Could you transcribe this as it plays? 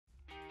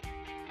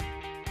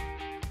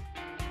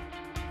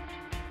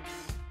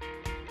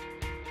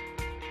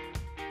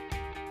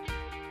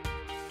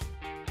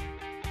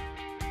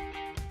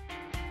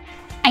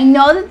I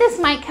know that this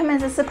might come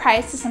as a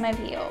surprise to some of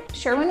you.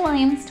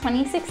 Sherwin-Williams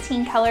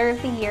 2016 color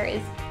of the year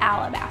is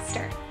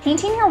Alabaster.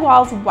 Painting your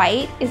walls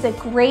white is a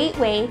great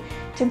way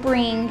to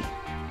bring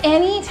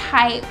any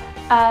type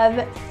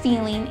of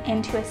feeling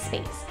into a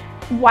space.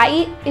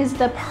 White is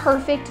the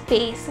perfect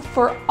base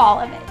for all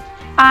of it.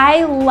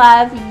 I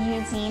love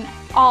using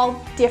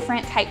all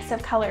different types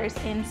of colors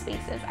in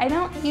spaces. I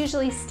don't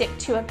usually stick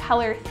to a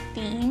color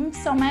theme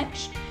so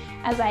much,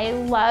 as I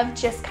love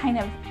just kind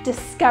of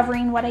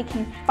discovering what I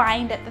can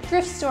find at the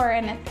thrift store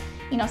and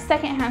at,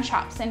 secondhand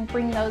shops and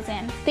bring those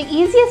in. The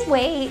easiest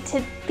way to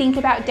think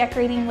about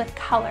decorating with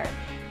color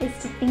is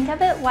to think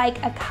of it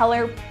like a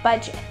color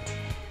budget.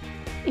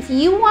 If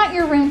you want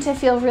your room to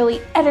feel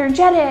really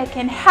energetic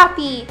and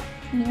happy,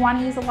 and you want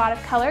to use a lot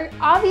of color,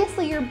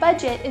 obviously your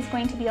budget is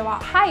going to be a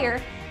lot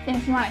higher than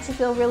if you want it to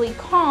feel really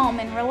calm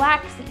and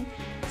relaxing.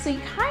 So you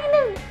kind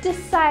of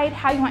decide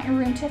how you want your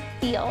room to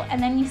feel,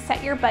 and then you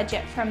set your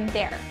budget from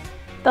there.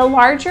 The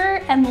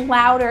larger and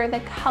louder the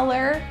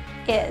color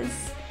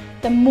is,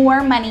 the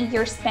more money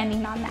you're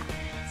spending on that.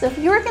 So if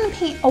you're going to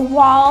paint a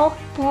wall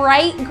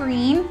bright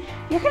green,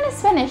 you're going to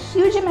spend a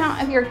huge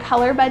amount of your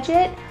color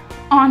budget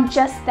on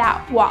just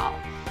that wall.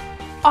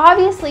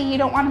 Obviously, you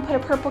don't want to put a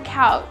purple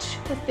couch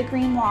with the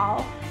green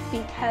wall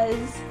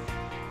because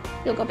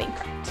you'll go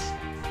bankrupt.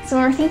 So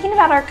when we're thinking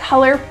about our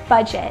color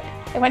budget,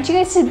 I want you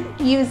guys to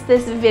use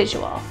this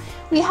visual.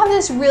 We have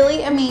this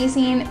really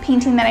amazing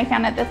painting that I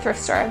found at the thrift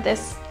store of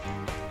this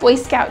Boy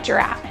Scout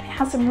giraffe, and it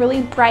has some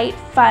really bright,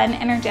 fun,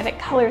 energetic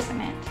colors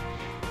in it.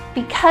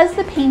 Because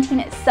the painting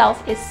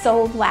itself is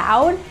so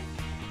loud,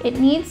 it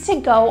needs to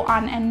go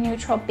on a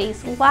neutral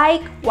base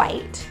like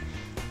white.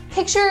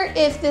 Picture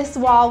if this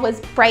wall was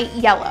bright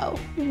yellow,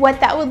 what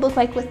that would look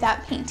like with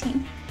that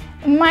painting.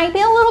 It might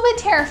be a little bit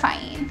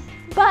terrifying,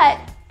 but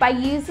by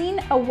using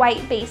a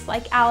white base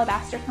like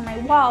Alabaster for my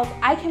walls,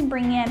 I can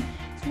bring in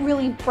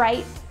really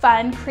bright,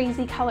 fun,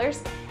 crazy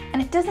colors,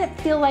 and it doesn't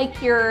feel like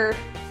you're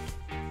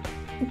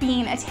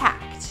being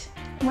attacked.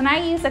 When I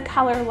use a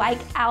color like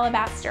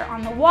Alabaster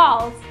on the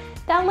walls,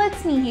 that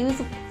lets me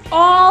use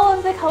all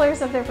of the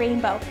colors of the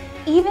rainbow,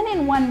 even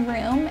in one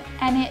room,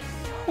 and it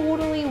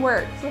totally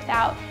works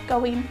without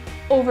going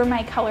over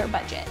my color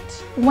budget.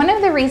 One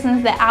of the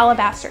reasons that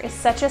Alabaster is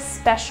such a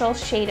special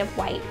shade of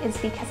white is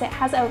because it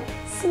has a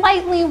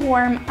slightly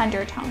warm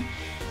undertone.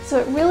 So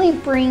it really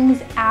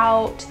brings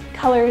out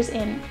colors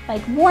in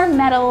like warm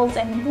metals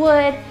and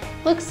wood,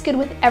 looks good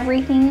with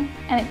everything,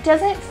 and it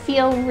doesn't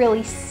feel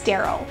really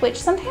sterile, which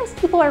sometimes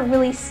people are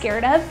really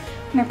scared of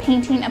when they're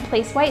painting a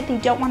place white. They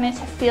don't want it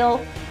to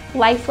feel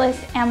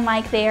lifeless and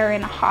like they are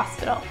in a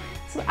hospital.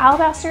 So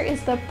Alabaster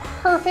is the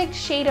perfect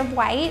shade of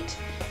white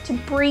to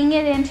bring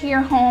it into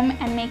your home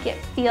and make it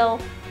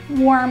feel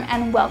warm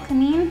and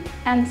welcoming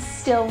and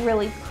still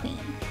really clean.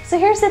 So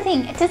here's the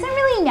thing, it doesn't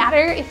really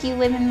matter if you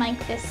live in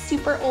like this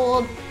super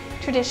old,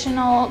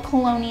 traditional,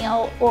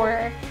 colonial,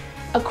 or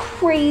a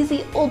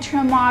crazy,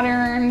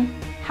 ultra-modern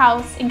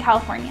house in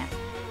California.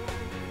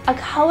 A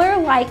color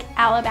like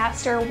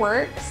Alabaster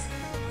works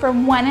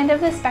from one end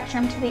of the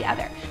spectrum to the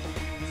other.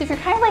 So if you're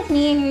kind of like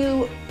me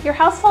and your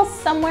house falls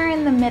somewhere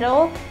in the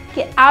middle,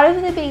 get out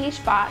of the beige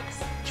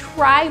box,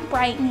 try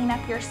brightening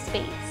up your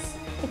space.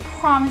 I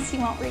promise you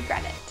won't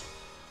regret it.